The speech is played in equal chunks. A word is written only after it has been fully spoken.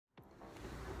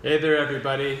Hey there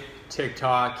everybody,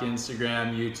 TikTok,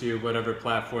 Instagram, YouTube, whatever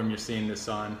platform you're seeing this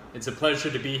on. It's a pleasure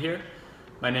to be here.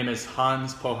 My name is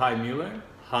Hans Pohai Müller,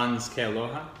 Hans que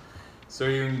aloha.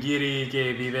 Soy un guiri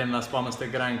que vive en Las Palmas de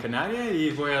Gran Canaria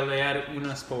y voy a leer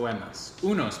unos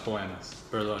poemas,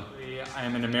 perdón. I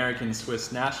am an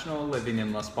American-Swiss national living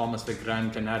in Las Palmas de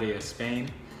Gran Canaria, Spain.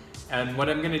 And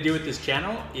what I'm going to do with this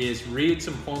channel is read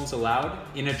some poems aloud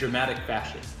in a dramatic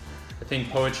fashion. I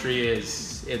think poetry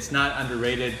it's not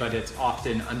underrated, but it's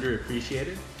often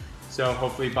underappreciated. So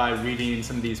hopefully by reading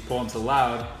some of these poems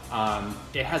aloud,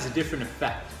 it has a different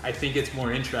effect. I think it's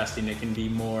more interesting, it can be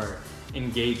more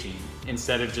engaging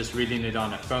instead of just reading it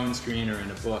on a phone screen or in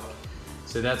a book.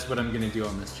 So that's what I'm gonna do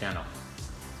on this channel.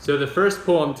 So the first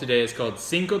poem today is called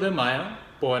Cinco de Mayo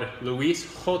por Luis J.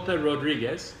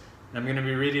 Rodríguez. And I'm gonna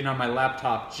be reading on my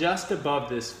laptop just above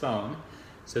this phone.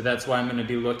 So that's why I'm gonna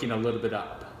be looking a little bit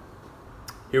up.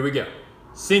 Here we go.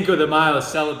 Cinco de Mayo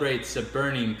celebrates a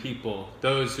burning people,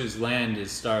 those whose land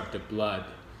is starved of blood.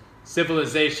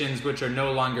 Civilizations which are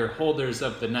no longer holders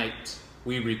of the night.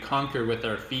 We reconquer with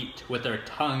our feet, with our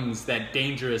tongues, that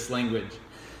dangerous language,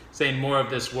 saying more of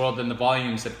this world than the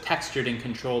volumes of textured and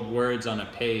controlled words on a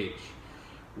page.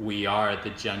 We are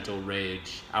the gentle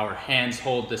rage. Our hands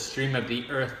hold the stream of the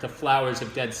earth, the flowers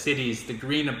of dead cities, the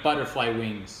green of butterfly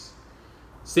wings.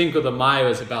 Cinco de Mayo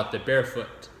is about the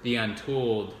barefoot, the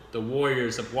untooled, the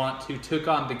warriors of want who took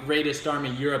on the greatest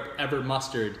army Europe ever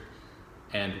mustered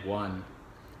and won.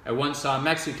 I once saw a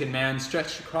Mexican man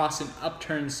stretched across an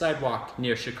upturned sidewalk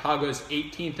near Chicago's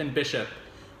 18th and Bishop,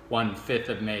 one 5th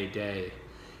of May day.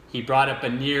 He brought up a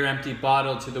near-empty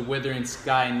bottle to the withering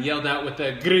sky and yelled out with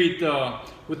a grito,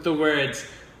 with the words,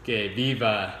 "Que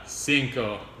viva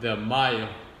Cinco de Mayo."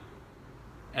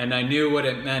 And I knew what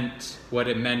it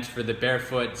meant for the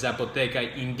barefoot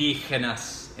Zapoteca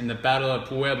indígenas in the Battle of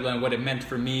Puebla, and what it meant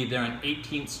for me there on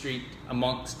 18th Street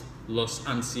amongst los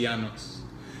ancianos.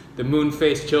 The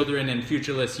moon-faced children and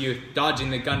futureless youth dodging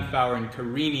the gunfire and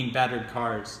careening battered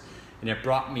cars. And it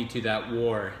brought me to that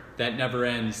war that never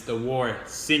ends. The war,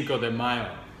 Cinco de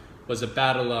Mayo, was a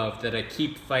battle of that I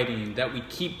keep fighting, that we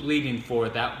keep bleeding for,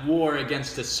 that war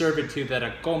against a servitude that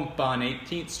a compa on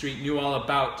 18th Street knew all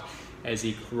about as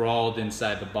he crawled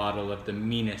inside the bottle of the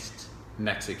meanest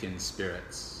Mexican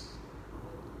spirits.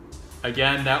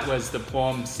 Again, that was the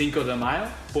poem Cinco de Mayo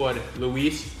por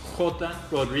Luis J.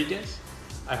 Rodríguez.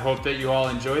 I hope that you all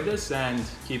enjoyed this and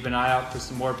keep an eye out for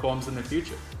some more poems in the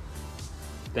future.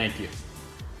 Thank you.